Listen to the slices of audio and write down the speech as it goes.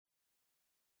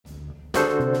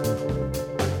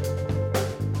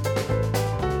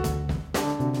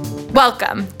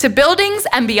Welcome to Buildings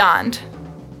and Beyond,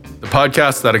 the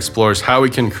podcast that explores how we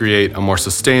can create a more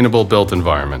sustainable built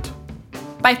environment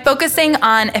by focusing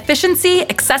on efficiency,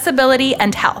 accessibility,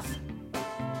 and health.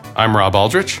 I'm Rob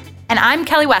Aldrich. And I'm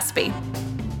Kelly Westby.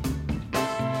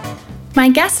 My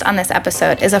guest on this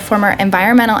episode is a former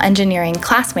environmental engineering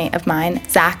classmate of mine,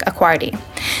 Zach Acquardi.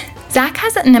 Zach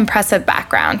has an impressive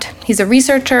background. He's a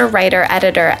researcher, writer,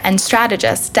 editor, and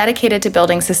strategist dedicated to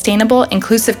building sustainable,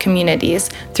 inclusive communities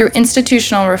through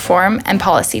institutional reform and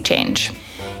policy change.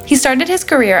 He started his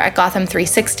career at Gotham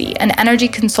 360, an energy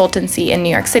consultancy in New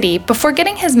York City, before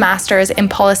getting his master's in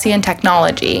policy and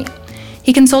technology.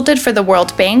 He consulted for the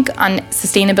World Bank on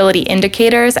sustainability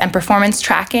indicators and performance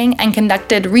tracking and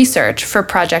conducted research for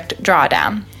Project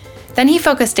Drawdown. Then he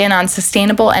focused in on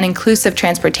sustainable and inclusive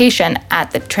transportation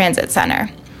at the Transit Center.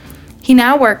 He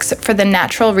now works for the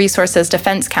Natural Resources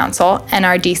Defense Council,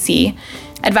 NRDC,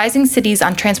 advising cities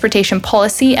on transportation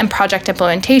policy and project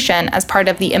implementation as part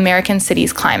of the American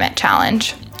Cities Climate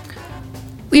Challenge.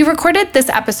 We recorded this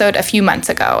episode a few months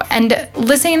ago, and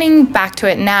listening back to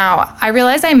it now, I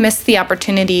realize I missed the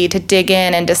opportunity to dig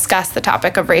in and discuss the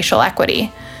topic of racial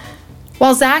equity.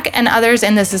 While Zach and others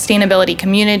in the sustainability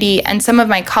community and some of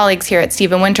my colleagues here at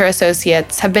Stephen Winter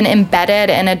Associates have been embedded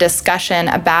in a discussion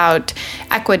about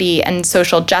equity and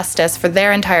social justice for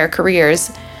their entire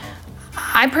careers,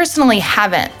 I personally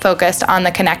haven't focused on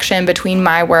the connection between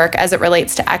my work as it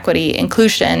relates to equity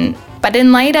inclusion. But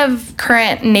in light of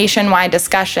current nationwide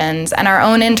discussions and our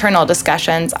own internal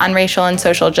discussions on racial and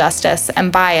social justice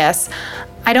and bias,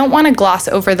 I don't want to gloss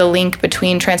over the link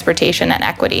between transportation and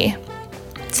equity.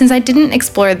 Since I didn't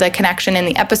explore the connection in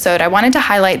the episode, I wanted to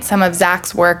highlight some of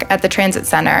Zach's work at the Transit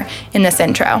Center in this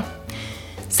intro.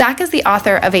 Zach is the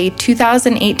author of a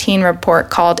 2018 report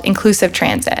called Inclusive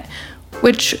Transit,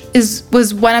 which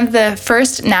was one of the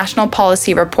first national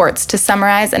policy reports to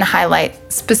summarize and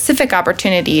highlight specific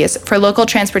opportunities for local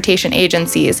transportation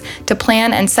agencies to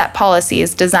plan and set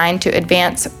policies designed to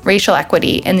advance racial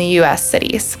equity in the U.S.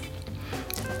 cities.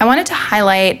 I wanted to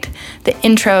highlight the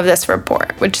intro of this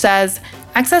report, which says,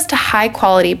 access to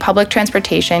high-quality public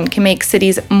transportation can make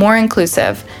cities more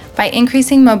inclusive by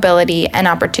increasing mobility and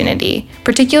opportunity,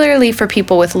 particularly for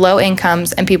people with low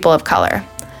incomes and people of color.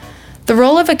 The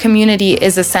role of a community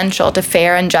is essential to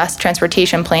fair and just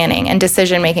transportation planning and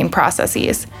decision-making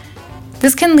processes.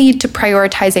 This can lead to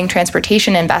prioritizing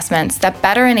transportation investments that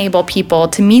better enable people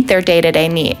to meet their day-to-day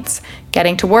needs,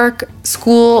 getting to work,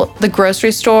 school, the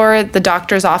grocery store, the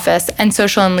doctor's office, and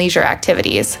social and leisure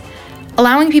activities.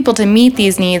 Allowing people to meet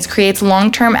these needs creates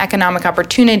long-term economic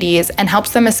opportunities and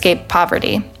helps them escape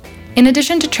poverty. In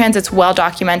addition to transit's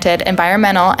well-documented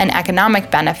environmental and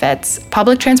economic benefits,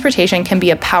 public transportation can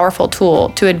be a powerful tool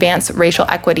to advance racial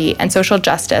equity and social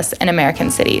justice in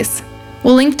American cities.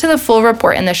 We'll link to the full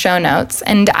report in the show notes,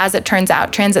 and as it turns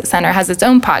out, Transit Center has its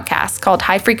own podcast called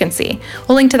High Frequency.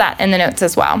 We'll link to that in the notes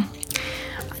as well.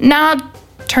 Now I'll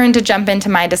turn to jump into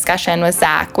my discussion with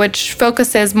Zach, which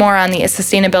focuses more on the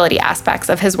sustainability aspects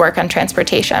of his work on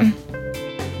transportation.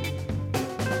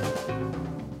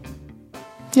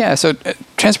 Yeah, so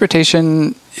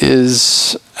transportation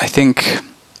is, I think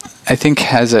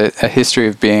has a history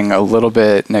of being a little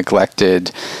bit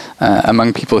neglected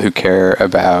among people who care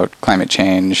about climate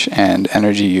change and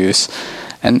energy use.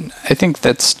 And I think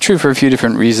that's true for a few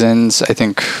different reasons. I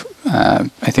think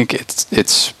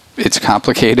it's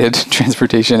complicated.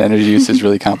 Transportation energy use is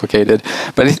really complicated,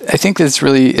 but I think it's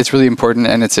really important,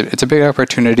 and it's a big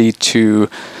opportunity to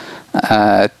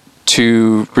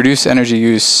reduce energy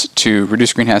use, to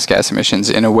reduce greenhouse gas emissions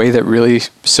in a way that really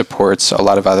supports a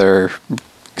lot of other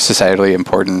societally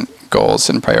important goals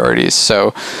and priorities.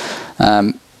 So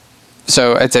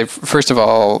I'd say, first of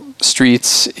all,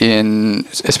 streets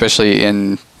especially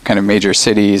in kind of major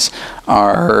cities,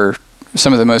 are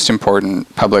some of the most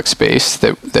important public space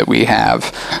that we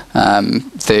have.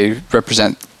 They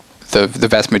represent the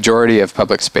vast majority of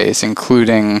public space,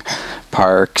 including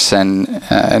parks and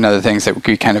other things that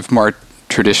we kind of more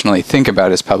traditionally think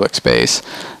about as public space.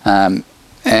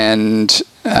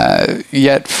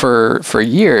 Yet for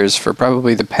years, for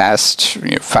probably the past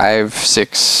 5,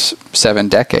 6, 7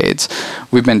 decades,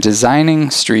 we've been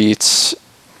designing streets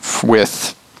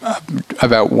with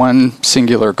about one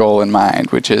singular goal in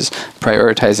mind, which is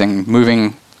prioritizing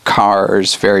moving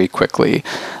cars very quickly.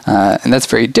 And that's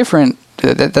very different.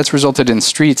 That's resulted in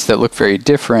streets that look very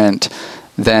different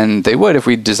than they would if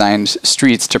we designed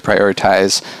streets to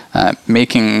prioritize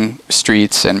making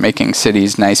streets and making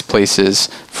cities nice places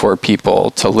for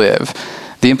people to live.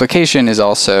 The implication is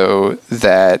also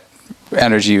that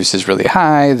energy use is really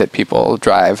high, that people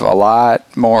drive a lot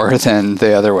more than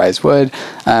they otherwise would.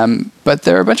 But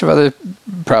there are a bunch of other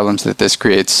problems that this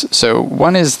creates. So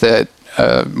one is that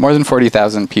more than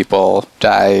 40,000 people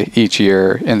die each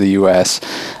year in the U.S.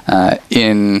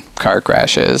 In car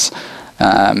crashes.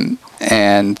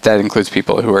 And that includes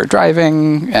people who are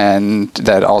driving, and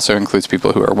that also includes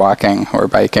people who are walking or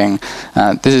biking.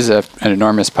 This is an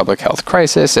enormous public health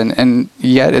crisis, and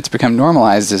yet it's become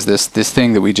normalized as this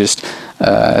thing that we just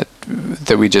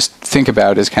think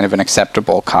about as kind of an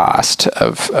acceptable cost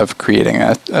of creating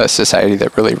a society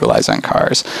that really relies on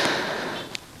cars.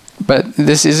 But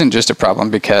this isn't just a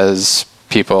problem because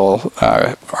people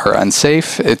are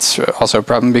unsafe. It's also a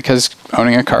problem because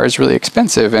owning a car is really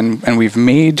expensive, and we've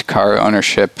made car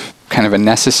ownership kind of a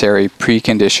necessary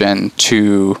precondition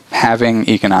to having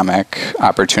economic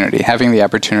opportunity, having the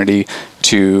opportunity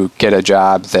to get a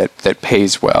job that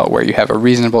pays well, where you have a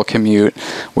reasonable commute,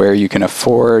 where you can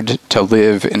afford to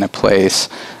live in a place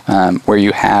where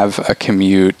you have a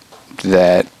commute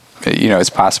that it's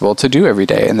possible to do every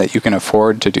day and that you can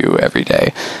afford to do every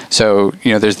day. So,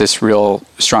 there's this real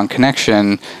strong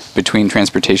connection between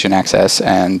transportation access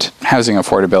and housing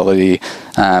affordability.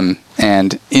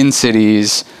 And in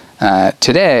cities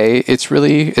today, it's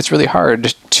really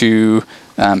hard to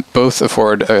both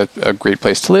afford a great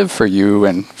place to live for you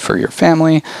and for your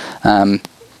family,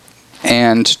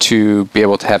 and to be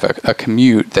able to have a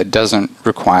commute that doesn't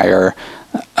require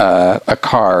a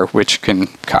car, which can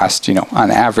cost,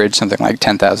 on average, something like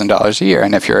 $10,000 a year.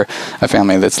 And if you're a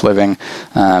family that's living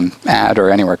at or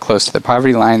anywhere close to the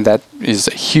poverty line, that is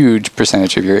a huge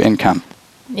percentage of your income.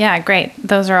 Yeah, great.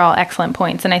 Those are all excellent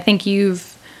points. And I think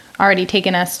you've already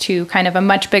taken us to kind of a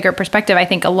much bigger perspective. I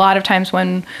think a lot of times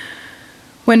when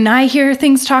I hear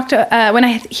things when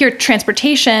I hear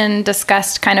transportation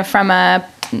discussed kind of from a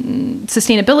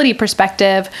sustainability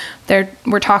perspective,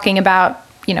 we're talking about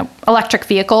electric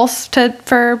vehicles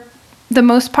for the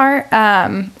most part,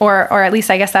 or at least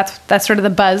I guess that's sort of the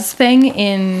buzz thing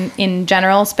in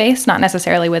general space, not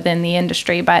necessarily within the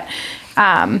industry, but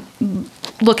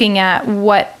looking at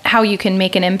how you can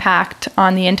make an impact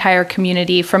on the entire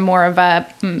community from more of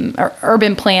a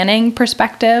urban planning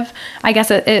perspective. I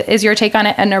guess is your take on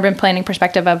it an urban planning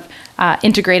perspective of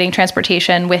integrating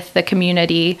transportation with the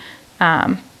community,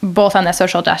 both on the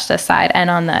social justice side and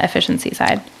on the efficiency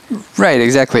side? Right,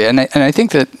 exactly. And I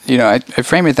think that, I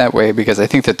frame it that way because I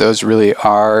think that those really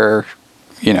are,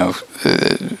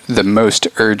 the most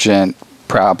urgent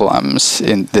problems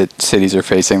that cities are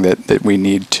facing that we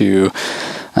need to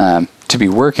be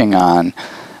working on.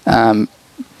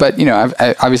 But,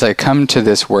 obviously I come to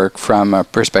this work from a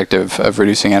perspective of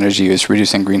reducing energy use,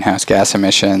 reducing greenhouse gas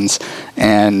emissions,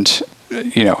 and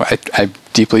I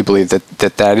deeply believe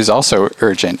that is also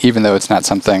urgent, even though it's not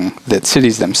something that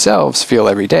cities themselves feel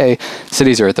every day.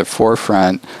 Cities are at the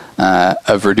forefront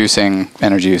of reducing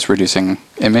energy use, reducing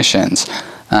emissions.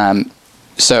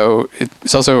 So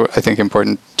it's also, I think,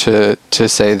 important to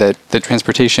say that the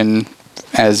transportation,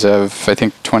 as of, I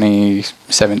think,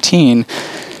 2017,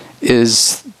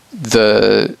 is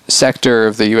the sector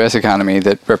of the U.S. economy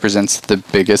that represents the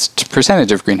biggest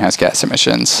percentage of greenhouse gas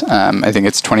emissions. I think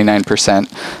it's 29%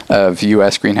 of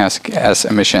U.S. greenhouse gas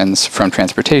emissions from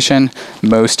transportation,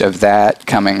 most of that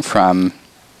coming from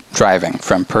driving,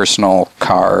 from personal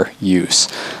car use.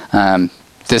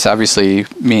 This obviously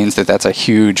means that that's a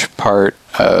huge part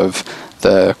of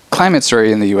the climate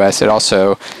story in the U.S. It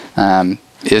also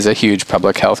is a huge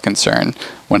public health concern.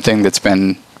 One thing that's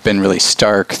been really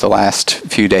stark the last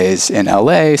few days in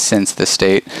LA since the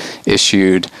state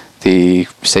issued the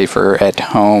Safer at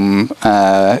Home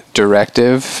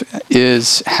directive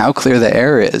is how clear the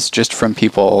air is just from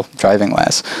people driving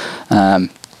less. And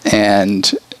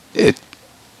it...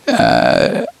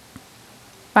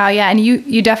 Wow, yeah, and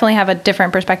you definitely have a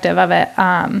different perspective of it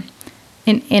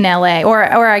in LA,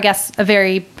 or I guess a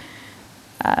very...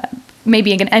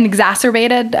 maybe an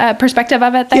exacerbated perspective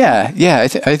of it then? Yeah,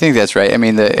 I think that's right. I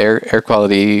mean, the air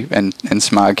quality and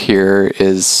smog here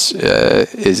is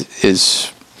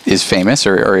famous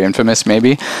or infamous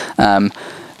maybe.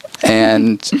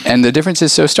 And the difference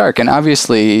is so stark. And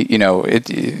obviously,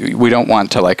 we don't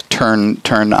want to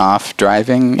turn off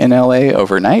driving in LA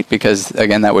overnight, because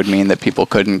again, that would mean that people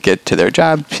couldn't get to their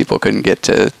job, people couldn't get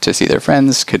to see their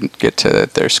friends, couldn't get to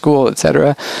their school,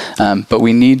 etc. But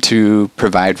we need to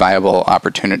provide viable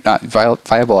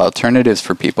alternatives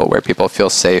for people, where people feel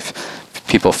safe.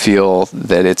 People feel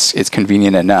that it's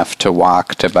convenient enough to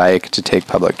walk, to bike, to take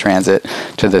public transit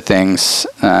to the things,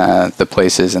 the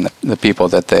places, and the people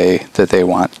that they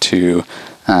want to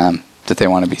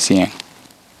be seeing.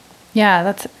 Yeah,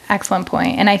 that's an excellent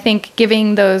point. And I think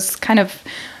giving those kind of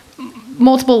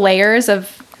multiple layers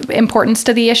of importance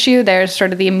to the issue, there's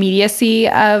sort of the immediacy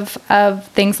of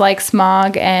things like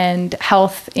smog and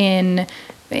health in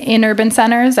urban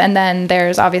centers, and then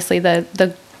there's obviously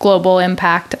the global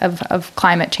impact of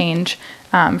climate change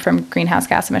from greenhouse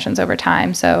gas emissions over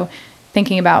time. So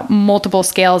thinking about multiple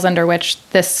scales under which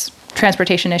this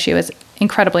transportation issue is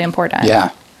incredibly important.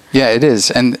 Yeah, it is.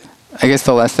 And I guess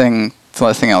the last thing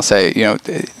I'll say,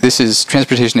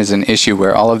 transportation is an issue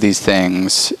where all of these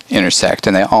things intersect,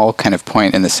 and they all kind of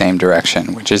point in the same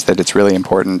direction, which is that it's really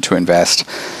important to invest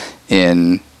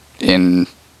in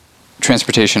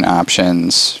transportation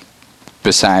options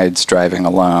besides driving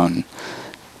alone,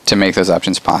 to make those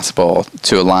options possible,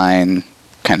 to align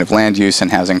kind of land use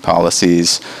and housing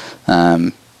policies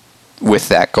with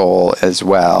that goal as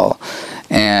well.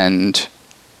 And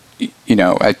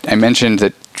I mentioned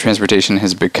that transportation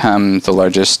has become the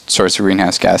largest source of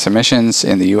greenhouse gas emissions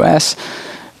in the U.S.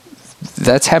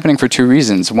 That's happening for two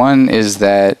reasons. One is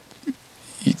that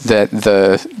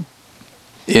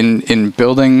in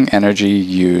building energy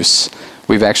use,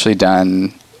 we've actually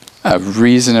done a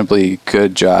reasonably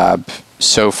good job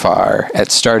so far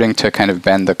at starting to kind of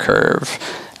bend the curve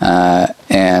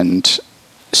and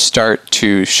start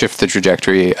to shift the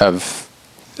trajectory of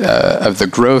the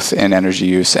growth in energy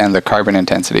use and the carbon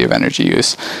intensity of energy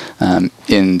use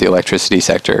in the electricity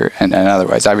sector and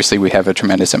otherwise. Obviously, we have a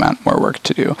tremendous amount more work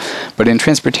to do. But in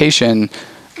transportation,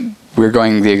 we're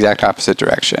going the exact opposite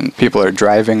direction. People are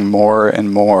driving more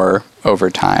and more over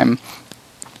time.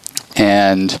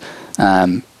 And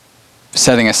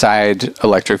setting aside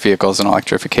electric vehicles and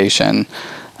electrification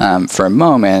for a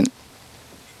moment,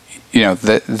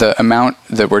 the amount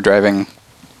that we're driving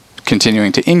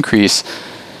continuing to increase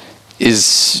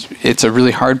it's a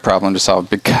really hard problem to solve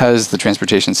because the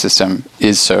transportation system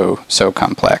is so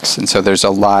complex, and so there's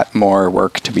a lot more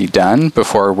work to be done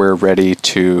before we're ready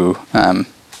to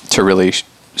really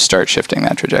start shifting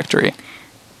that trajectory.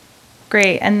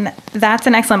 Great, and that's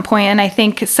an excellent point. And I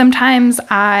think sometimes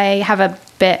I have a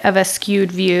bit of a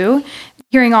skewed view,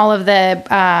 hearing all of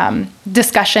the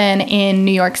discussion in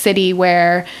New York City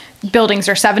where buildings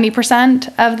are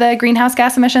 70% of the greenhouse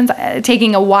gas emissions.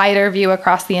 Taking a wider view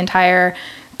across the entire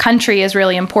country is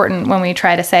really important when we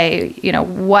try to say,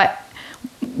 what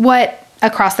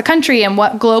across the country and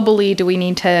what globally do we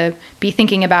need to be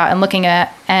thinking about and looking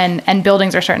at, and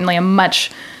buildings are certainly a much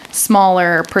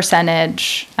smaller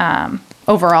percentage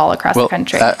overall across the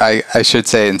country. I should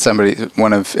say, and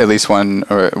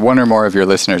one or more of your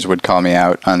listeners would call me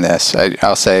out on this.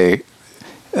 I'll say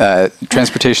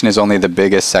transportation is only the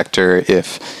biggest sector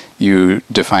if you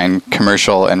define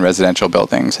commercial and residential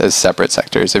buildings as separate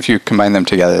sectors. If you combine them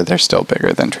together, they're still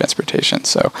bigger than transportation.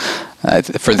 So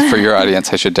for your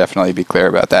audience, I should definitely be clear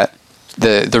about that.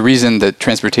 The reason that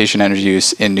transportation energy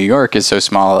use in New York is so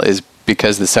small is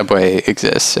because the subway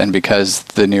exists, and because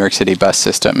the New York City bus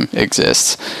system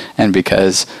exists, and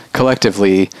because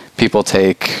collectively people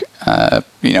take,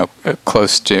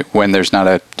 close to, when there's not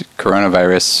a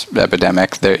coronavirus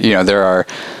epidemic, there are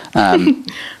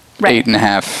right.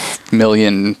 8.5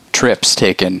 million trips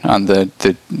taken on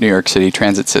the New York City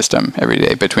transit system every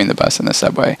day between the bus and the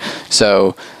subway.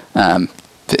 So,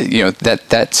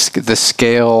 that's the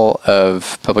scale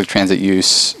of public transit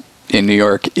use in New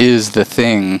York is the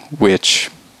thing which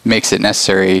makes it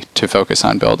necessary to focus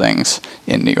on buildings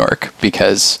in New York,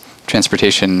 because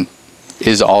transportation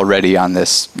is already on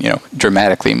this,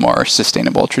 dramatically more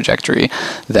sustainable trajectory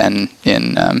than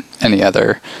in any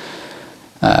other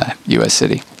U.S.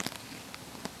 city.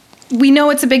 We know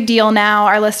it's a big deal now.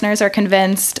 Our listeners are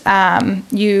convinced.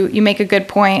 You make a good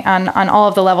point on all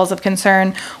of the levels of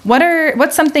concern.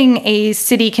 What's something a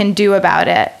city can do about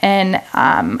it? And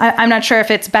I'm not sure if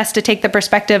it's best to take the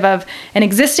perspective of an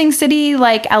existing city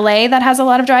like LA that has a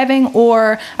lot of driving,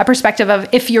 or a perspective of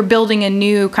if you're building a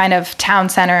new kind of town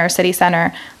center or city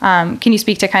center. Can you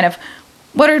speak to kind of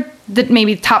what are the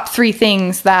maybe top 3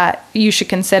 things that you should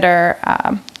consider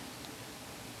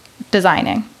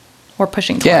designing or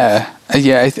pushing towards? Yeah.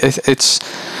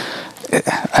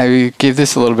 I gave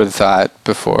this a little bit of thought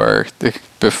before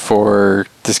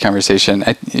this conversation.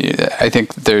 I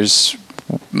think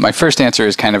my first answer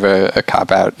is kind of a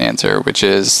cop-out answer, which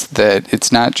is that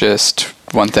it's not just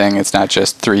one thing, it's not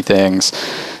just 3 things.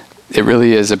 It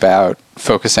really is about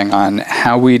focusing on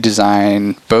how we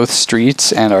design both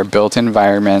streets and our built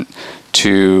environment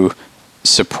to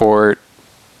support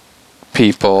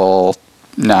people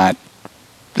not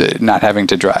not having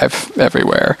to drive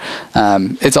everywhere.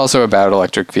 It's also about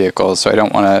electric vehicles, so I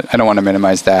don't want to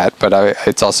minimize that. But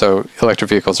it's also, electric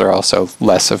vehicles are also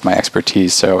less of my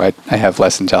expertise, so I have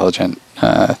less intelligent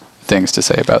things to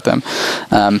say about them.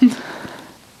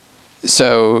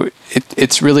 So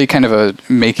it's really kind of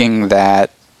making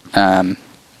that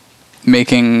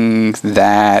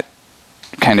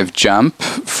kind of jump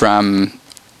from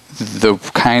the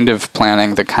kind of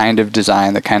planning, the kind of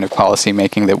design, the kind of policy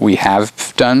making that we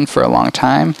have done for a long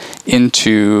time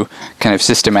into kind of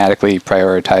systematically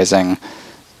prioritizing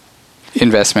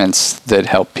investments that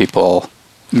help people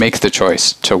make the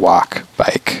choice to walk,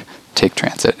 bike, take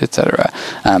transit, etc.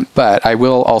 But I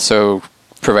will also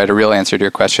provide a real answer to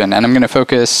your question, and I'm going to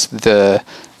focus the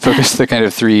kind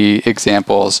of 3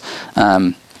 examples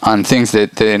on things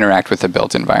that interact with the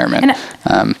built environment.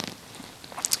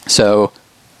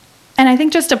 And I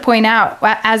think just to point out,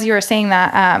 as you were saying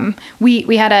that,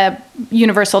 we had a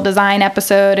universal design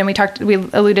episode, and we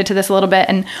alluded to this a little bit,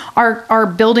 and our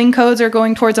building codes are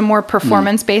going towards a more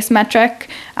performance-based metric.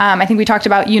 I think we talked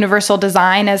about universal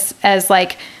design as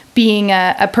like being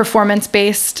a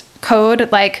performance-based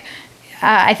code. Like,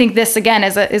 I think this again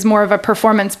is more of a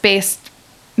performance-based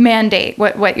mandate.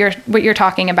 What you're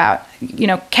talking about,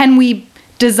 can we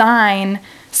design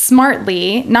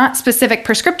smartly, not specific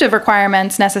prescriptive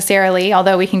requirements necessarily,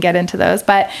 although we can get into those,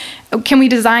 but can we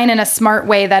design in a smart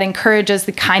way that encourages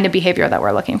the kind of behavior that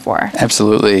we're looking for?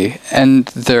 Absolutely. And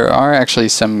there are actually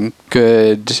some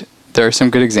good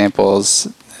examples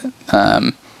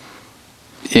and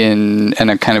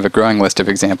a kind of a growing list of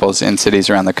examples in cities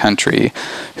around the country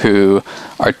who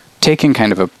are taking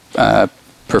kind of a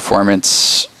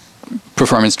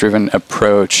performance-driven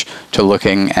approach to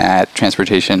looking at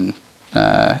transportation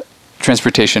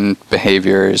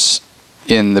behaviors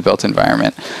in the built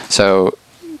environment. So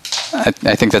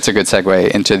I think that's a good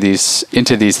segue into these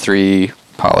 3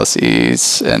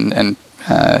 policies and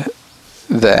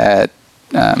that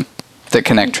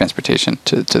connect transportation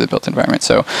to the built environment.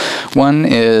 So one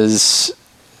is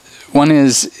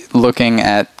looking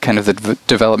at kind of the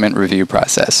development review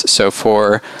process. So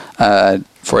for a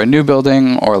new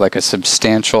building or like a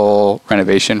substantial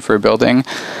renovation for a building,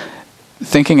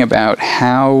 thinking about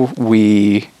how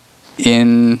we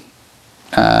in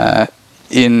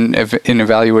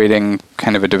evaluating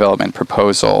kind of a development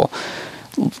proposal,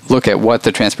 look at what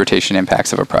the transportation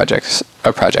impacts of a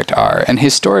project are. And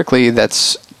historically,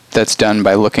 that's done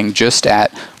by looking just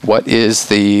at what is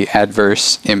the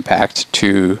adverse impact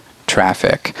to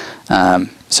traffic.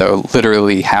 So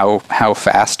literally, how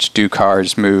fast do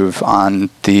cars move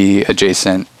on the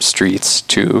adjacent streets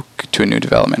to a new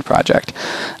development project?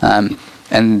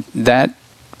 And that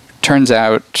turns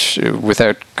out,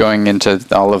 without going into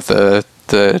all of the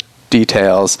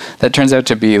details, that turns out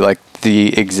to be like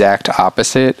the exact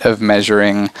opposite of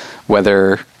measuring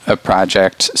whether a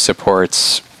project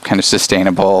supports kind of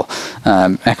sustainable,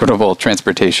 equitable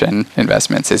transportation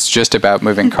investments. It's just about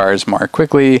moving cars more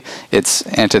quickly. It's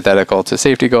antithetical to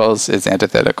safety goals. It's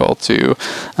antithetical to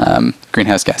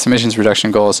greenhouse gas emissions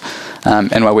reduction goals.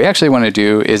 And what we actually want to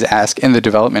do is ask in the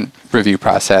development review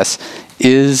process,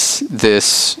 is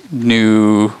this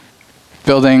new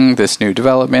building, this new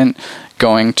development,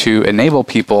 going to enable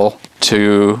people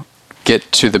to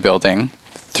get to the building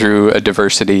through a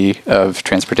diversity of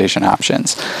transportation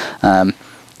options?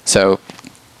 So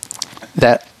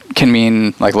that can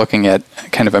mean like looking at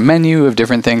kind of a menu of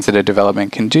different things that a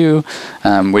development can do,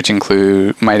 which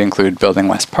might include building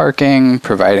less parking,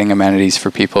 providing amenities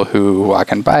for people who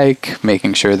walk and bike,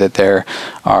 making sure that there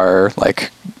are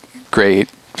like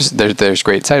there's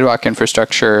great sidewalk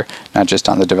infrastructure, not just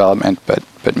on the development,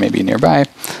 but maybe nearby.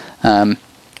 And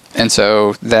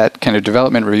so that kind of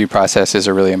development review process is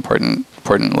a really important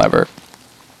lever.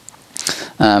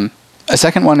 A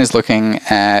second one is looking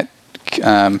at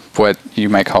what you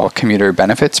might call commuter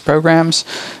benefits programs.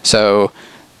 So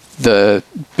the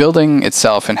building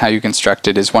itself and how you construct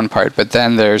it is one part, but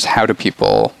then there's how do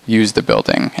people use the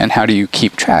building, and how do you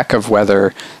keep track of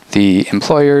whether the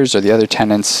employers or the other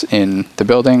tenants in the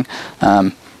building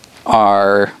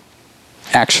are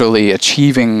actually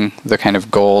achieving the kind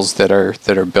of goals that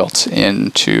are built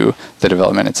into the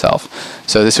development itself.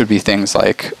 So this would be things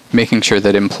like making sure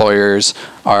that employers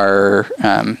are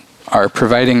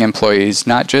providing employees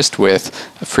not just with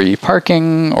free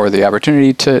parking or the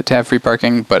opportunity to have free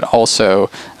parking, but also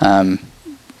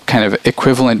kind of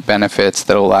equivalent benefits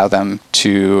that allow them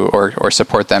to or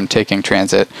support them taking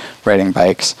transit, riding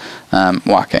bikes,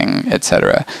 walking,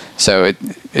 etc. So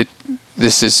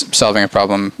this is solving a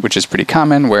problem which is pretty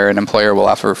common, where an employer will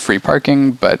offer free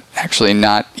parking, but actually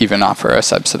not even offer a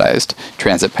subsidized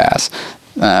transit pass.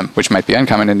 which might be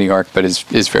uncommon in New York, but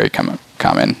is very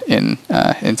common in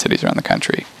cities around the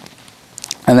country.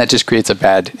 And that just creates a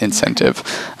bad incentive.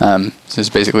 So it's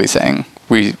basically saying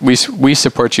we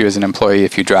support you as an employee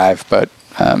if you drive, but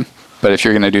if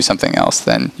you're going to do something else,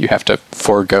 then you have to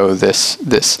forego this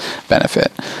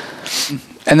benefit.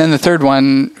 And then the third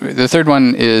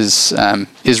one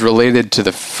is related to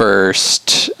the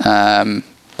first,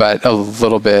 but a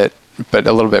little bit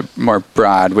more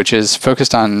broad, which is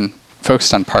focused on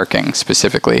parking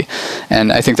specifically.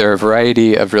 And I think there are a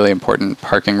variety of really important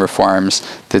parking reforms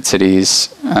that cities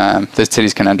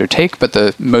can undertake, but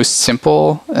the most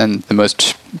simple and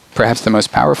perhaps the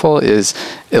most powerful is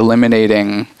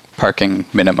eliminating parking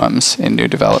minimums in new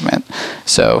development.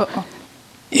 So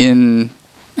in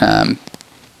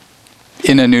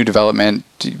a new development,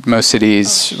 most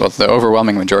cities, well, the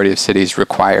overwhelming majority of cities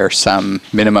require some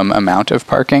minimum amount of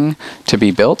parking to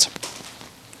be built.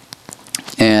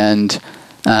 And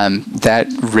that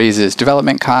raises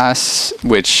development costs,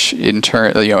 which in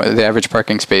turn, the average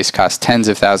parking space costs tens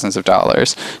of thousands of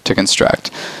dollars to construct.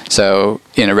 So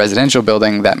in a residential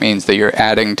building, that means that you're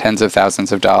adding tens of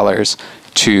thousands of dollars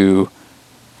to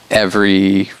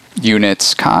every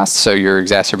unit's cost, so you're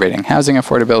exacerbating housing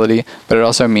affordability, but it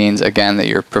also means, again, that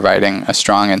you're providing a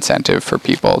strong incentive for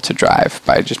people to drive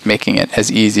by just making it as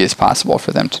easy as possible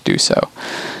for them to do so.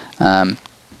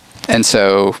 And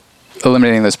so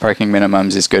eliminating those parking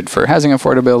minimums is good for housing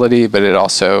affordability, but it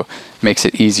also makes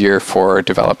it easier for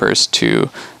developers to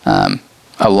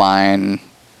align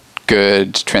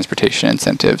good transportation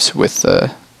incentives with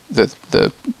the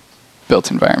built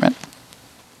environment.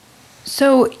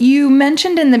 So you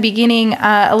mentioned in the beginning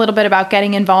a little bit about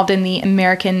getting involved in the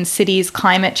American Cities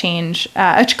Climate Challenge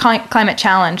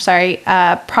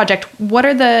project. What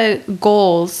are the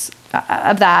goals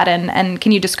of that, and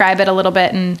can you describe it a little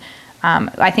bit? And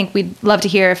I think we'd love to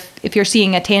hear if you're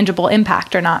seeing a tangible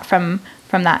impact or not from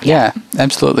that yet. Yeah,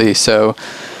 absolutely. So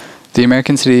the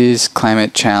American Cities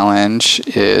Climate Challenge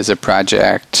is a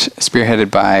project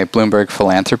spearheaded by Bloomberg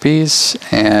Philanthropies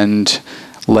and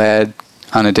led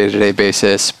on a day-to-day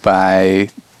basis by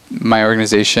my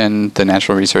organization, the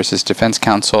Natural Resources Defense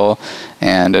Council,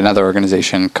 and another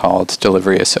organization called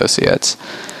Delivery Associates.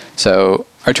 So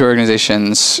our two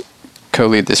organizations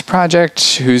co-lead this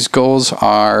project, whose goals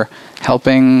are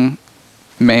helping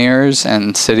mayors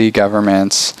and city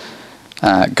governments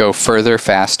go further,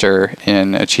 faster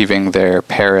in achieving their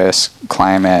Paris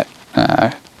climate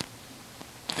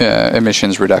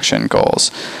emissions reduction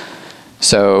goals.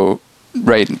 So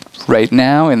right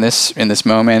now, in this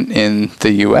moment in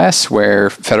the U.S., where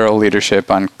federal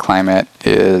leadership on climate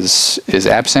is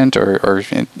absent, or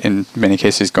in many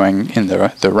cases going in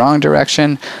the wrong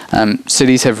direction,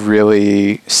 cities have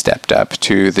really stepped up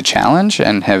to the challenge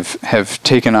and have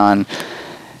taken on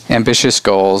ambitious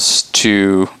goals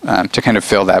to kind of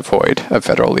fill that void of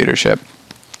federal leadership.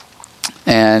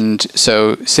 And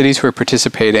so cities who are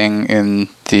participating in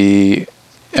the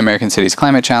American Cities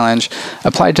Climate Challenge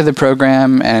applied to the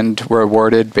program and were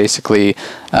awarded basically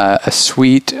a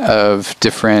suite of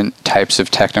different types of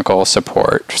technical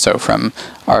support. So from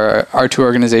our two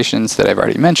organizations that I've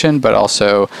already mentioned, but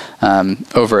also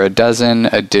over a dozen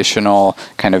additional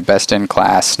kind of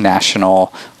best-in-class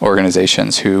national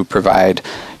organizations who provide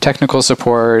technical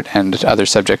support and other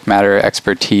subject matter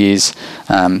expertise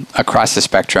across the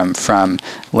spectrum, from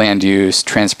land use,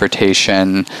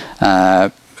 transportation,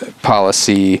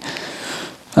 policy,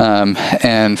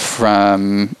 and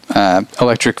from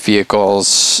electric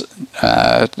vehicles,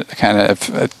 kind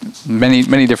of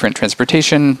many different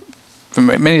transportation,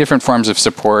 many different forms of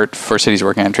support for cities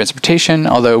working on transportation,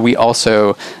 although we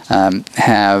also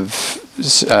have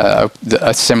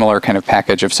a similar kind of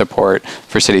package of support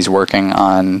for cities working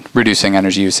on reducing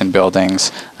energy use in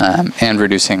buildings and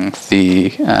reducing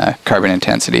the carbon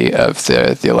intensity of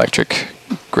the electric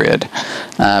grid.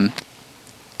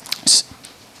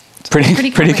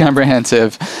 Pretty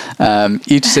comprehensive.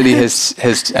 Each city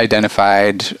has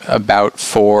identified about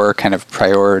 4 kind of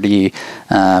priority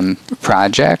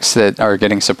projects that are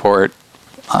getting support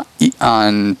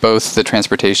on both the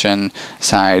transportation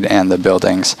side and the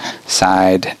buildings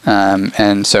side.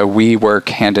 And so we work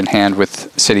hand in hand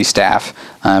with city staff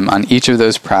on each of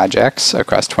those projects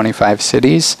across 25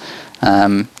 cities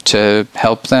to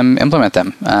help them implement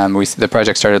them. The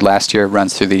project started last year,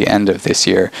 runs through the end of this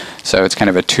year. So it's kind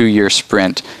of a 2-year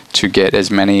sprint to get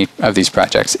as many of these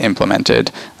projects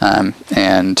implemented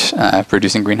and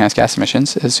reducing greenhouse gas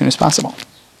emissions as soon as possible.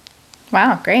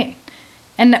 Wow, great.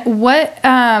 And what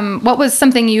was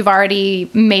something you've already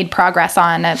made progress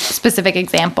on, a specific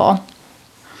example?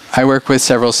 I work with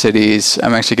several cities.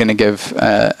 I'm actually going to give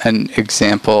an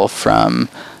example from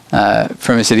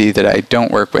a city that I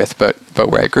don't work with, but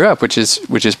where I grew up, which is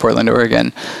Portland,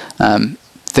 Oregon.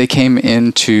 They came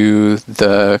into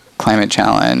the climate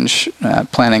challenge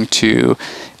planning to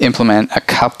implement a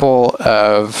couple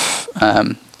of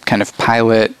kind of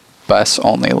pilot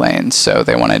bus-only lanes. So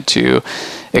they wanted to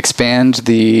expand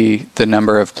the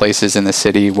number of places in the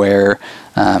city where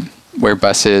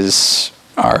buses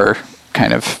are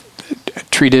kind of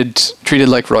treated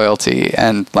like royalty,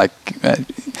 and like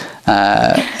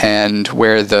and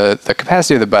where the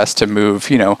capacity of the bus to move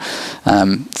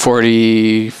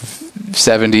 40,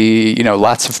 70,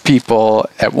 lots of people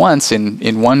at once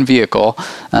in one vehicle,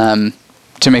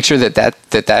 to make sure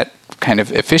that kind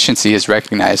of efficiency is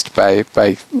recognized by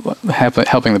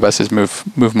helping the buses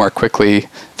move more quickly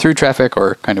through traffic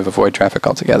or kind of avoid traffic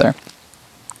altogether.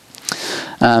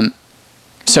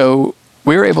 So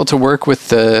we were able to work with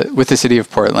the city of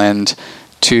Portland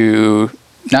to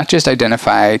not just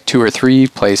identify 2 or 3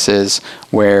 places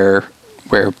where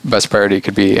bus priority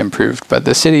could be improved, but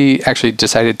the city actually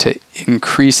decided to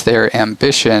increase their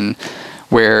ambition,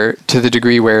 where to the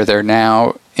degree where they're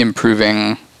now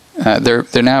improving.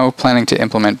 They're now planning to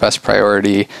implement bus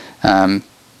priority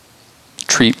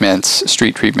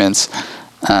street treatments,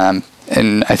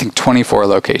 in I think 24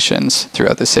 locations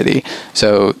throughout the city.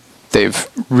 So they've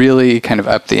really kind of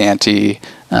upped the ante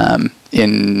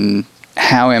in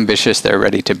how ambitious they're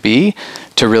ready to be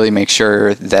to really make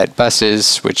sure that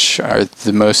buses, which are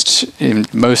the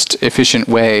most efficient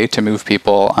way to move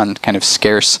people on kind of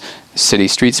scarce city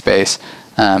street space,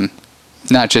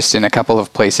 not just in a couple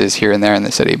of places here and there in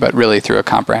the city, but really through a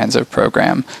comprehensive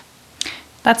program.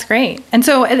 That's great. And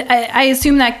so I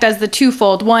assume that does the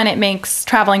twofold. One, it makes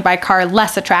traveling by car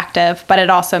less attractive, but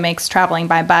it also makes traveling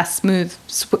by bus move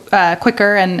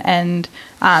quicker and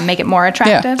make it more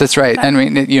attractive. Yeah, that's right. I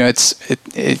mean,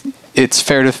 it's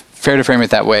fair to frame it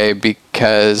that way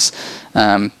because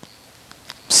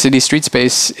city street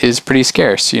space is pretty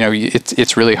scarce.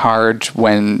 It's really hard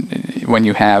when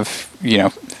you have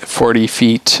 40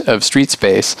 feet of street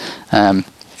space.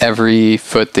 Every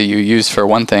foot that you use for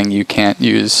one thing, you can't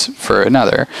use for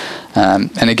another.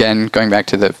 And again, going back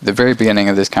to the very beginning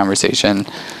of this conversation,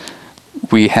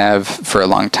 we have for a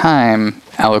long time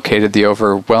allocated the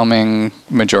overwhelming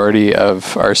majority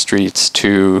of our streets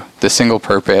to the single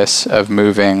purpose of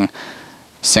moving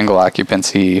single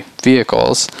occupancy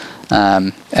vehicles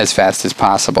as fast as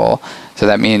possible. So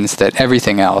that means that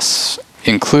everything else,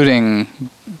 including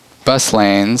bus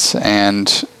lanes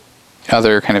and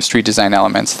other kind of street design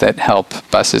elements that help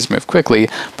buses move quickly,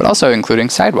 but also including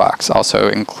sidewalks, also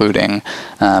including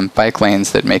bike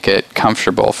lanes that make it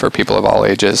comfortable for people of all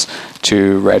ages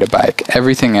to ride a bike.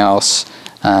 Everything else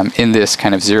in this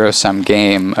kind of zero-sum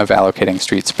game of allocating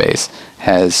street space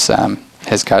has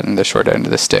gotten the short end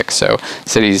of the stick. So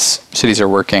cities are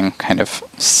working kind of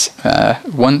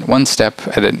one step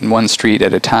at one street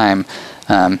at a time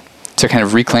to kind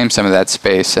of reclaim some of that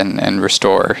space and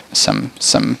restore some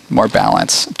more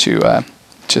balance to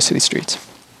city streets.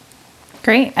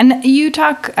 Great. And you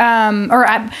talk, or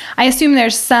I assume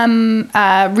there's some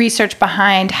research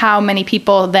behind how many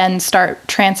people then start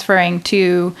transferring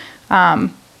to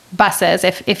buses.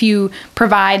 If you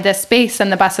provide this space and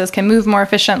the buses can move more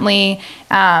efficiently,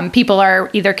 people are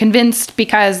either convinced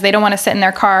because they don't want to sit in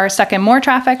their car stuck in more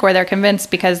traffic, or they're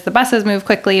convinced because the buses move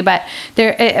quickly. But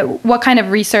what kind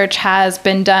of research has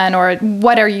been done, or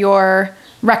what are your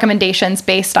recommendations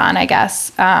based on, I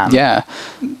guess? Yeah.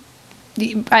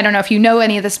 I don't know if you know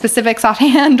any of the specifics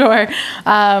offhand, or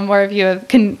if you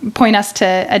can point us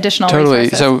to additional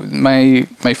resources. So my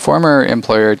former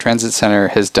employer, Transit Center,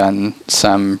 has done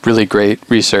some really great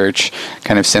research,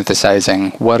 kind of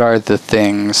synthesizing what are the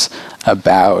things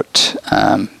about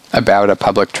a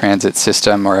public transit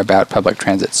system or about public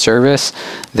transit service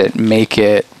that make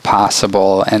it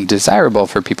possible and desirable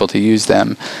for people to use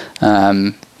them.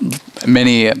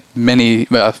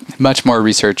 Much more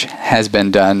research has been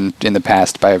done in the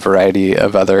past by a variety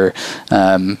of other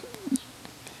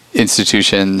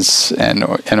institutions and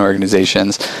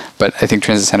organizations, but I think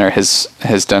Transit Center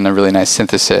has done a really nice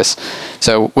synthesis.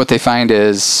 So what they find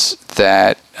is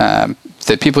that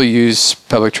people use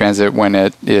public transit when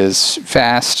it is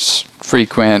fast,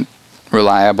 frequent,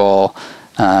 reliable,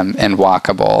 and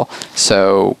walkable.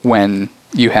 So when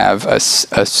you have a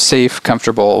safe,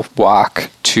 comfortable walk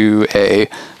to a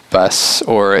bus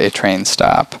or a train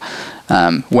stop,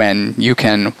 when you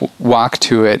can walk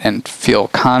to it and feel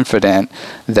confident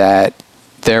that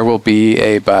there will be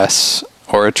a bus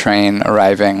or a train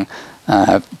arriving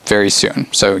very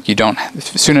soon. So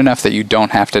soon enough that you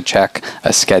don't have to check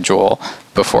a schedule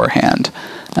beforehand.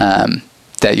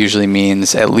 That usually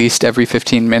means at least every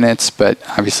 15 minutes, but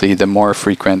obviously the more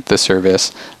frequent the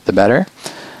service, the better.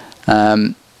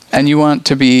 And you want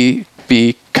to be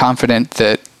confident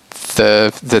that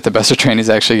the bus or train is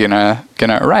actually gonna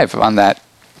arrive on that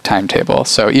timetable.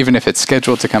 So even if it's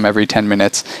scheduled to come every 10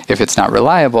 minutes, if it's not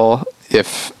reliable,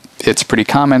 if it's pretty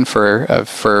common for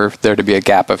there to be a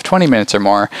gap of 20 minutes or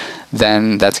more,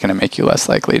 then that's going to make you less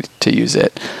likely to use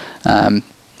it.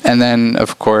 And then,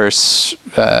 of course,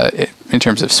 in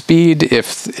terms of speed,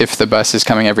 if the bus is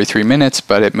coming every 3 minutes,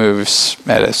 but it moves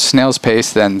at a snail's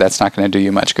pace, then that's not going to do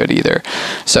you much good either.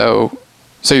 So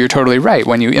you're totally right.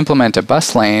 When you implement a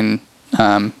bus lane,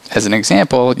 as an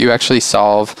example, you actually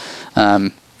solve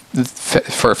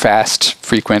for fast,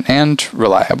 frequent, and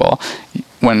reliable.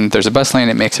 When there's a bus lane,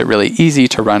 it makes it really easy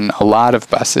to run a lot of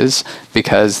buses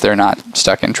because they're not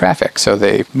stuck in traffic. So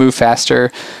they move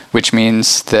faster, which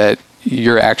means that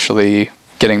you're actually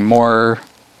getting more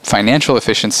financial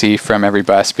efficiency from every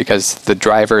bus because the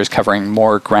driver is covering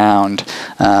more ground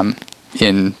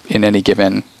in any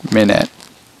given minute.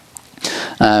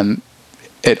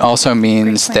 It also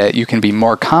means that you can be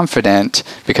more confident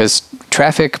because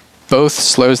traffic both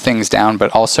slows things down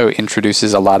but also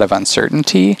introduces a lot of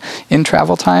uncertainty in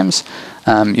travel times.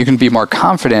 You can be more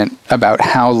confident about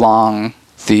how long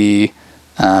the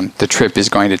trip is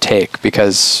going to take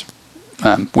because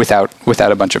without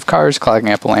a bunch of cars clogging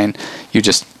up a lane,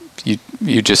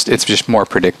 it's just more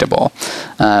predictable.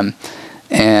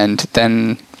 And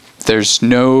then there's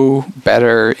no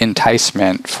better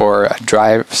enticement for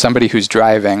somebody who's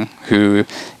driving who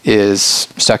is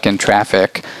stuck in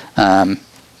traffic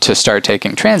to start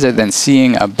taking transit than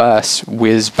seeing a bus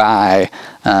whiz by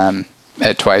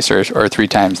at twice or three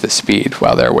times the speed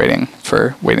while they're waiting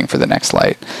for the next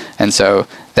light. And so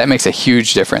that makes a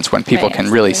huge difference when people can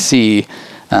really see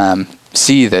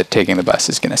that taking the bus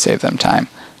is going to save them time.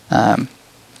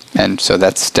 And so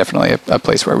that's definitely a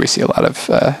place where we see a lot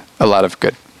of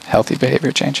good, healthy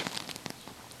behavior change.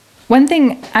 One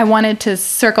thing I wanted to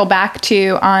circle back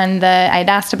to I'd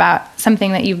asked about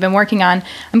something that you've been working on.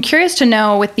 I'm curious to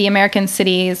know with the American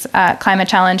Cities Climate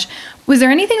Challenge, was there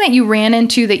anything that you ran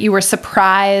into that you were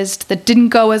surprised that didn't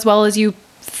go as well as you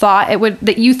thought it would,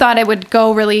 that you thought it would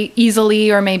go really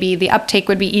easily, or maybe the uptake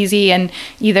would be easy and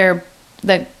either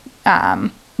the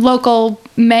local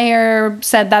mayor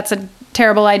said that's a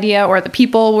terrible idea, or the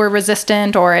people were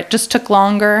resistant, or it just took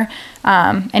longer?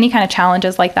 Any kind of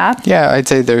challenges like that? Yeah, I'd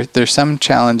say there's some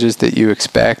challenges that you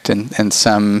expect and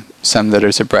some that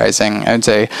are surprising. I'd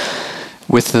say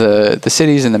with the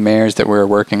cities and the mayors that we're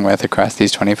working with across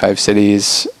these 25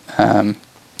 cities,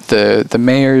 the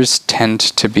mayors tend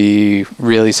to be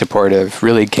really supportive,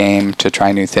 really game to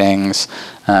try new things.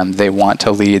 They want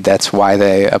to lead. That's why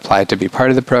they applied to be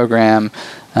part of the program.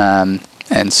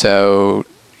 And so,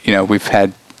 we've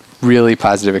had really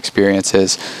positive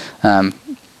experiences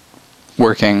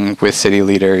working with city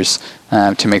leaders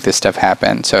to make this stuff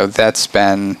happen. So that's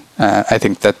been, I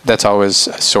think that's always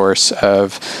a source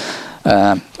of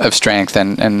strength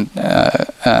and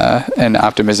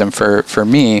optimism for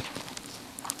me.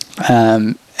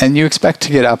 And you expect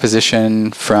to get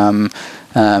opposition from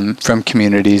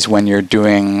communities when you're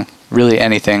doing really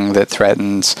anything that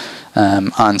threatens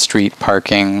on-street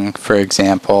parking, for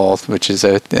example, which is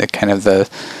a kind of the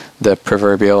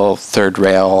proverbial third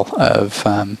rail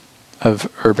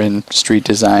of urban street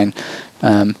design.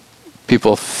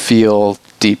 People feel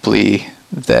deeply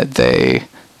that they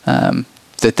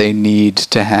need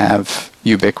to have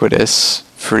ubiquitous,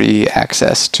 free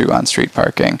access to on-street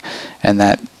parking, and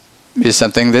that is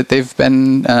something that they've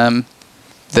been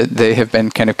that they have been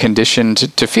kind of conditioned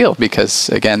to feel, because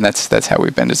again, that's how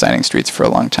we've been designing streets for a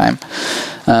long time.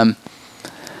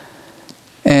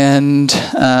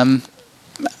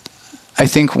 I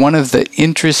think one of the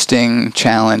interesting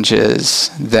challenges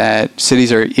that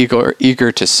cities are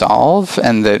eager to solve,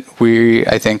 and that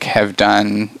I think have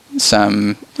done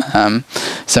some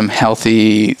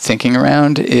healthy thinking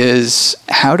around, is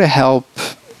how to help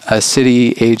a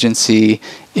city agency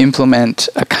implement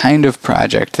a kind of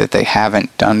project that they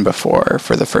haven't done before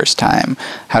for the first time.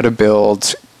 How to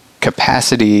build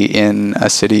capacity in a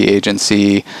city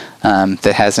agency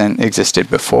that hasn't existed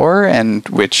before, and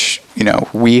which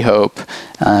we hope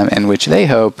and which they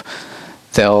hope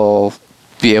they'll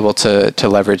be able to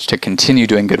leverage to continue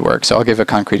doing good work. So I'll give a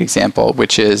concrete example,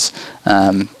 which is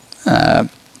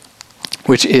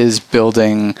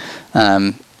building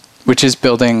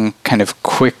kind of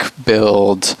quick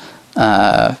build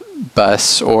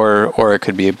bus, or it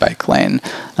could be a bike lane.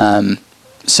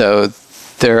 So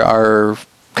there are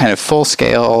kind of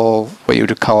full-scale, what you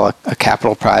would call a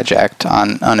capital project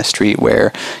on a street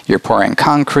where you're pouring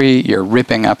concrete, you're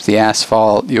ripping up the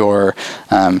asphalt, you're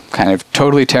kind of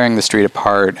totally tearing the street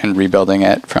apart and rebuilding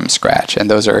it from scratch.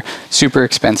 And those are super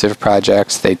expensive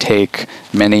projects. They take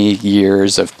many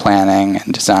years of planning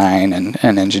and design and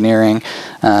engineering.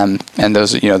 And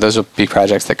those will be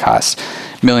projects that cost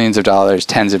millions of dollars,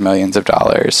 tens of millions of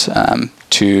dollars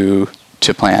to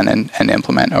plan and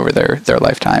implement over their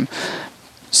lifetime.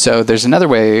 So there's another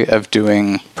way of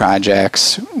doing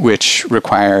projects which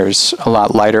requires a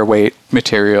lot lighter weight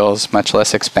materials, much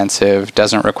less expensive,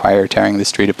 doesn't require tearing the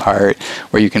street apart,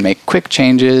 where you can make quick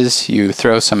changes. You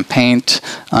throw some paint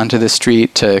onto the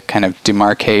street to kind of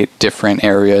demarcate different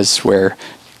areas where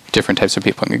different types of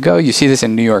people can go. You see this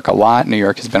in New York a lot. New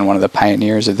York has been one of the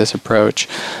pioneers of this approach,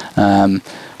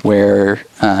 where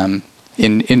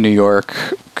in New York,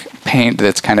 paint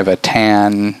that's kind of a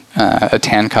tan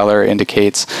color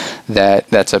indicates that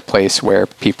that's a place where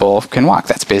people can walk.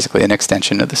 That's basically an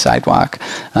extension of the sidewalk,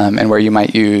 and where you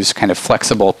might use kind of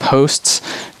flexible posts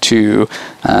to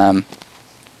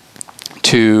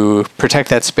protect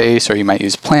that space, or you might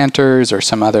use planters or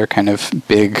some other kind of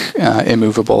big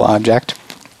immovable object.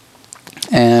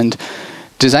 And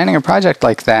designing a project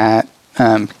like that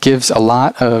gives a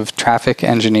lot of traffic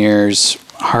engineers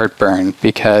heartburn,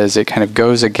 because it kind of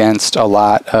goes against a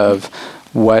lot of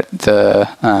what they've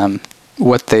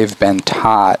been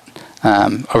taught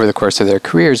over the course of their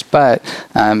careers. But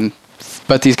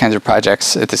these kinds of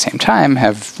projects at the same time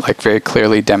have like very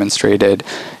clearly demonstrated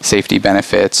safety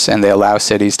benefits, and they allow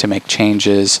cities to make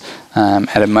changes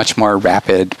at a much more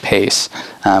rapid pace.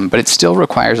 But it still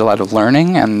requires a lot of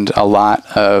learning and a lot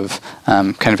of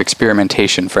kind of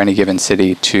experimentation for any given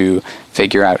city to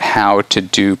figure out how to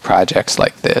do projects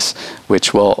like this,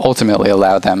 which will ultimately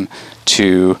allow them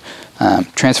to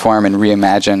transform and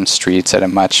reimagine streets at a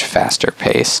much faster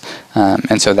pace.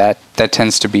 And so that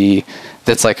tends to be,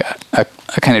 that's like a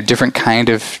kind of different kind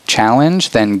of challenge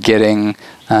than getting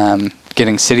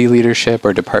city leadership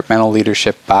or departmental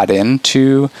leadership bought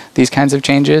into these kinds of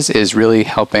changes, is really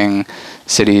helping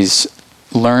cities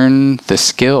learn the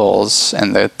skills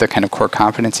and the kind of core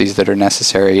competencies that are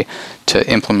necessary to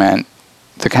implement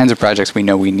the kinds of projects we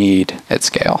know we need at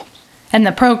scale. And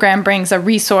the program brings a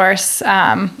resource.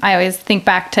 I always think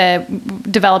back to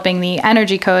developing the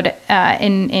energy code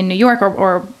in New York,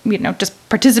 or just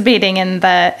participating in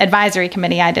the advisory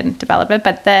committee. I didn't develop it,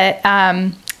 but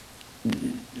the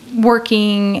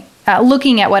looking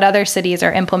at what other cities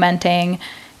are implementing,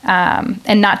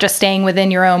 and not just staying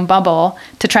within your own bubble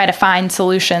to try to find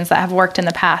solutions that have worked in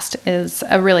the past is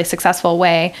a really successful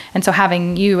way. And so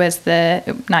having you as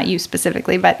not you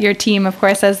specifically, but your team, of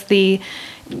course, as the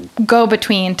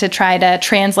go-between to try to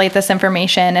translate this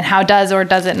information, and how does or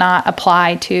does it not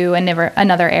apply to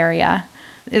another area.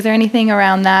 Is there anything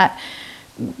around that,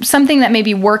 something that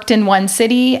maybe worked in one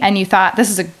city and you thought this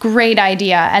is a great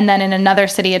idea, and then in another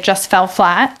city it just fell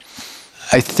flat?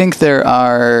 I think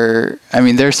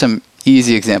there's some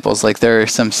easy examples. Like there are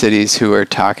some cities who are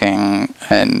talking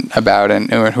about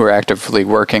who are actively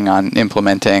working on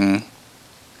implementing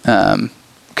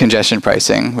congestion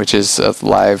pricing, which is a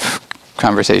live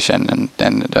conversation and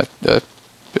a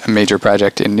major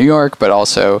project in New York, but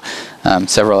also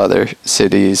several other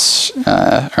cities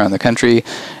around the country.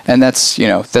 And that's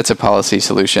a policy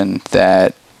solution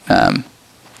that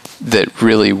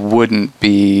really wouldn't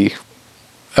be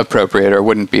appropriate or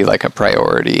wouldn't be like a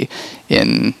priority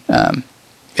in a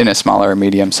smaller or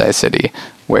medium-sized city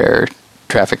where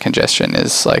traffic congestion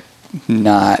is like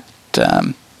not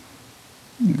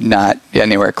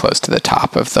anywhere close to the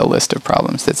top of the list of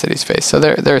problems that cities face. So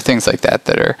there are things like that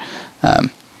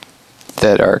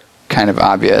are kind of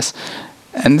obvious.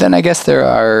 And then I guess there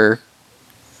are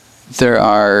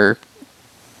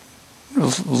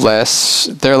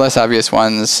less obvious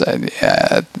ones.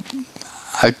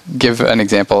 I give an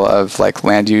example of like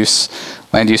land use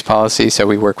policy. So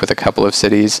we work with a couple of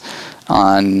cities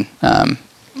on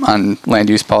land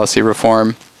use policy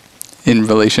reform in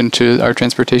relation to our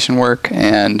transportation work,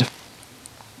 and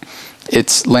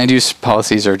its land use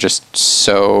policies are just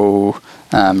so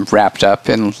wrapped up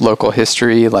in local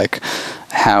history, like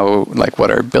what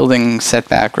are building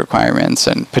setback requirements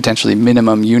and potentially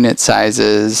minimum unit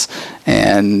sizes,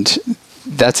 and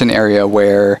that's an area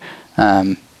where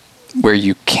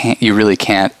you really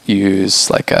can't use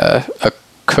like a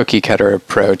cookie cutter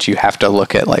approach. You have to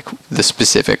look at like the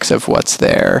specifics of what's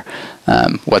there,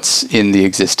 what's in the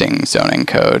existing zoning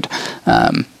code,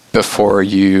 before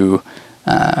you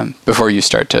before you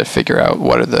start to figure out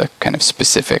what are the kind of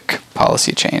specific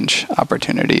policy change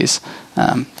opportunities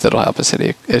that'll help a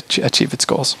city achieve its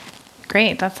goals.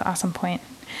 Great, that's an awesome point.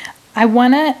 I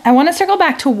wanna circle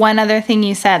back to one other thing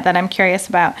you said that I'm curious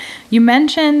about. You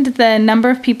mentioned the number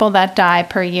of people that die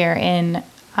per year in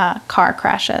car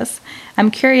crashes. I'm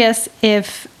curious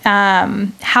if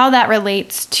how that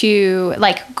relates to,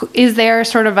 like, is there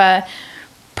sort of a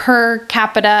per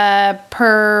capita,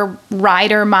 per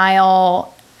rider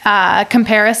mile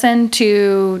comparison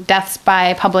to deaths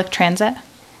by public transit?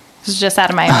 This is just out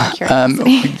of my own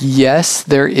curiosity. Yes,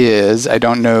 there is. I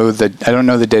don't know the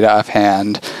data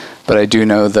offhand, but I do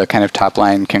know the kind of top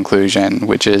line conclusion,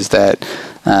 which is that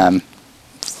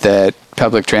that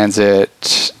public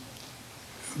transit,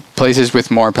 places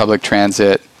with more public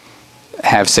transit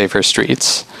have safer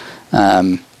streets,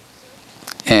 and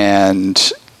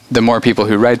the more people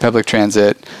who ride public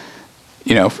transit,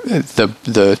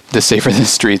 the safer the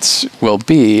streets will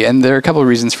be. And there are a couple of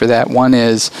reasons for that. One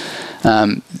is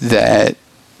that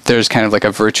there's kind of like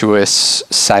a virtuous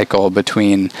cycle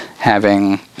between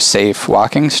having safe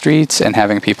walking streets and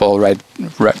having people ride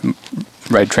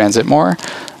transit more.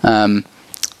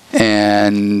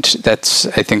 And that's,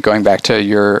 I think, going back to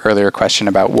your earlier question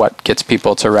about what gets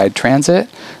people to ride transit.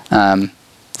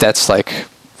 That's like,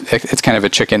 it's kind of a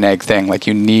chicken egg thing. Like,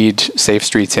 you need safe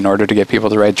streets in order to get people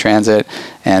to ride transit,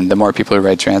 and the more people who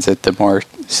ride transit, the more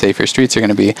safe your streets are going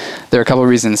to be. There are a couple of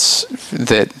reasons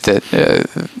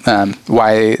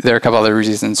why. There are a couple other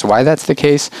reasons why that's the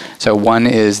case. So one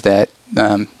is that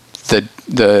the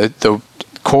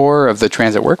core of the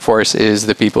transit workforce is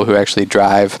the people who actually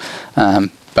drive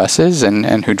buses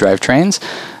and who drive trains.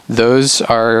 Those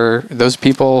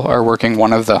people are working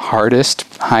one of the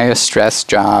hardest, highest stress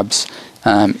jobs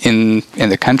in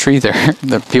the country.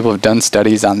 The people have done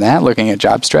studies on that, looking at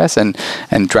job stress, and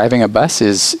driving a bus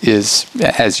is,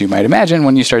 as you might imagine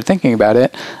when you start thinking about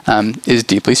it, is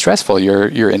deeply stressful.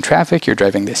 You're in traffic, you're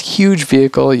driving this huge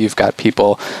vehicle, you've got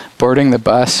people boarding the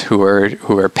bus who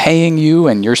are paying you,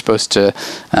 and you're supposed to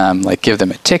give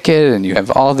them a ticket, and you have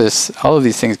all of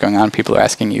these things going on. People are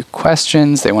asking you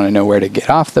questions, they want to know where to get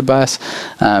off the bus.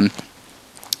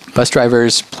 Bus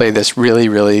drivers play this really,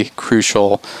 really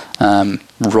crucial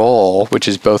role, which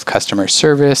is both customer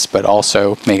service, but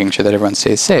also making sure that everyone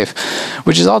stays safe.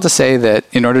 Which is all to say that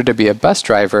in order to be a bus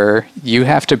driver, you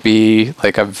have to be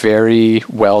like a very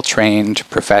well-trained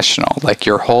professional. Like,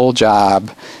 your whole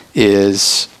job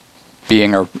is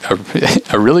being a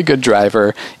really good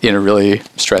driver in a really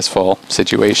stressful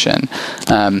situation.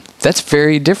 That's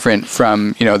very different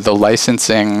from, the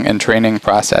licensing and training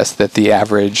process that the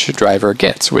average driver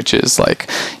gets, which is like,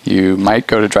 you might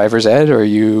go to driver's ed or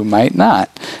you might not.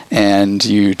 And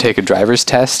you take a driver's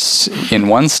test in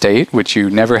one state, which you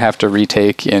never have to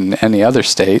retake in any other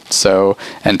state. So,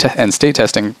 and state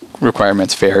testing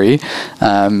requirements vary,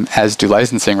 as do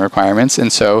licensing requirements.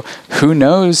 And so who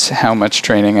knows how much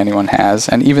training anyone has.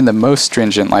 And even the most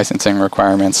stringent licensing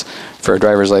requirements for a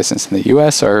driver's license in the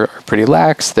US are pretty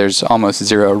lax. There's almost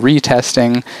zero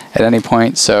retesting at any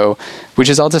point. So, which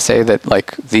is all to say that,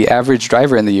 like, the average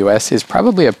driver in the US is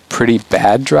probably a pretty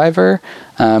bad driver.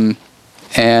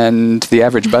 And the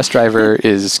average bus driver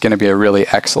is going to be a really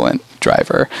excellent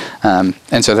driver.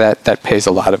 And so that pays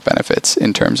a lot of benefits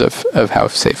in terms of how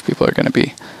safe people are going to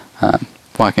be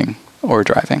walking or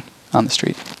driving on the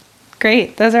street.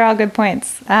 Great. Those are all good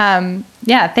points.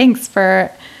 Thanks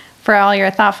for all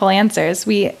your thoughtful answers.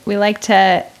 We like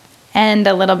to end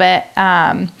a little bit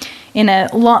in a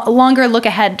longer look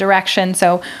ahead direction.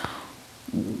 So,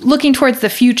 looking towards the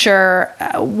future,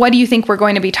 what do you think we're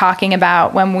going to be talking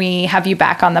about when we have you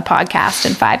back on the podcast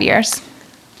in 5 years?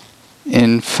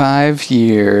 In 5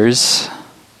 years,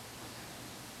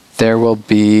 there will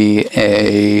be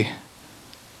a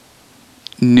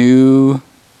new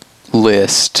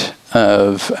list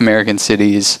of American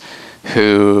cities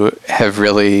who have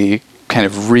really kind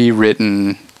of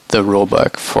rewritten the rule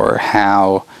book for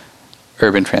how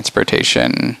urban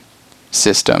transportation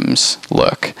systems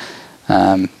look.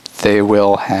 They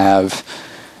will have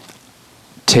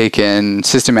taken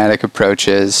systematic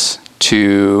approaches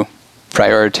to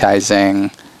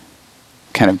prioritizing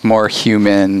kind of more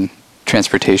human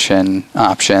transportation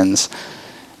options,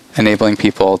 enabling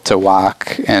people to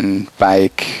walk and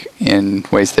bike in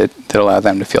ways that allow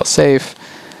them to feel safe,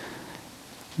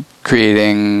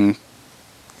 creating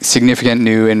significant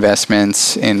new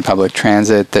investments in public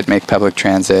transit that make public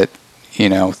transit,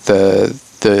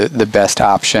 the best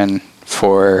option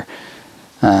for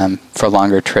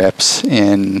longer trips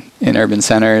in urban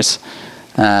centers.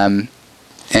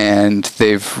 And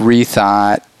they've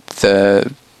rethought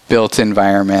the built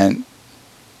environment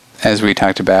as we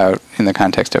talked about, in the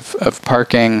context of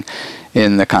parking,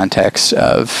 in the context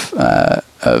of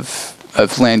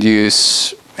land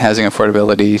use, housing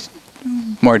affordability,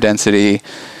 more density,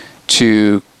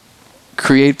 to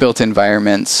create built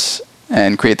environments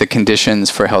and create the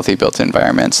conditions for healthy built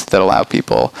environments that allow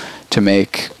people to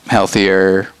make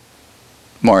healthier,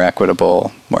 more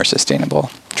equitable, more sustainable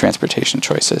transportation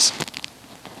choices.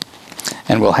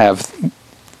 And we'll have...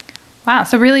 Wow,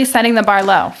 so really setting the bar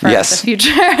low for yes. the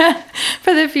future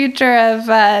for the future of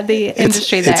the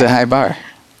industry there. It's a high bar.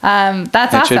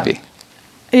 That's awesome. It should be.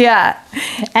 Yeah.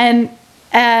 And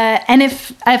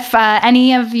if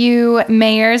any of you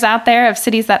mayors out there of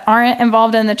cities that aren't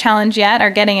involved in the challenge yet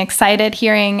are getting excited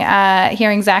hearing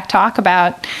Zach talk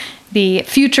about the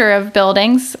future of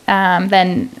buildings,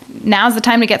 then now's the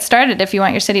time to get started if you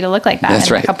want your city to look like that. That's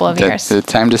in right. A couple of years. The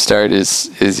time to start is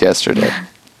yesterday.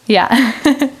 Yeah.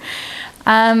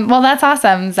 Well, that's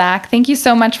awesome, Zach. Thank you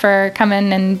so much for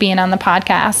coming and being on the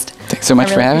podcast. Thanks so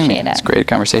much for having me. It. It's a great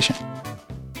conversation.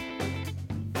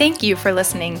 Thank you for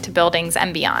listening to Buildings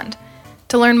and Beyond.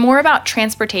 To learn more about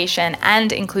transportation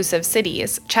and inclusive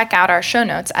cities, check out our show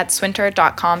notes at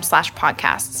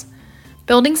swinter.com/podcasts.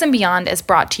 Buildings and Beyond is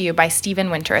brought to you by Stephen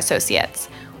Winter Associates.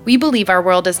 We believe our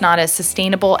world is not as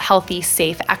sustainable, healthy,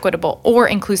 safe, equitable, or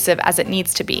inclusive as it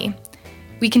needs to be.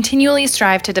 We continually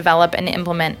strive to develop and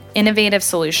implement innovative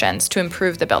solutions to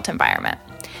improve the built environment.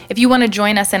 If you want to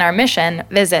join us in our mission,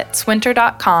 visit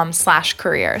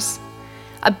swinter.com/careers.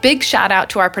 A big shout out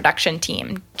to our production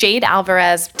team, Jade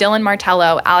Alvarez, Dylan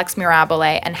Martello, Alex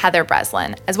Mirabile, and Heather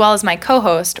Breslin, as well as my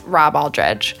co-host, Rob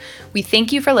Aldridge. We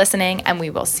thank you for listening, and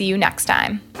we will see you next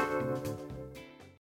time.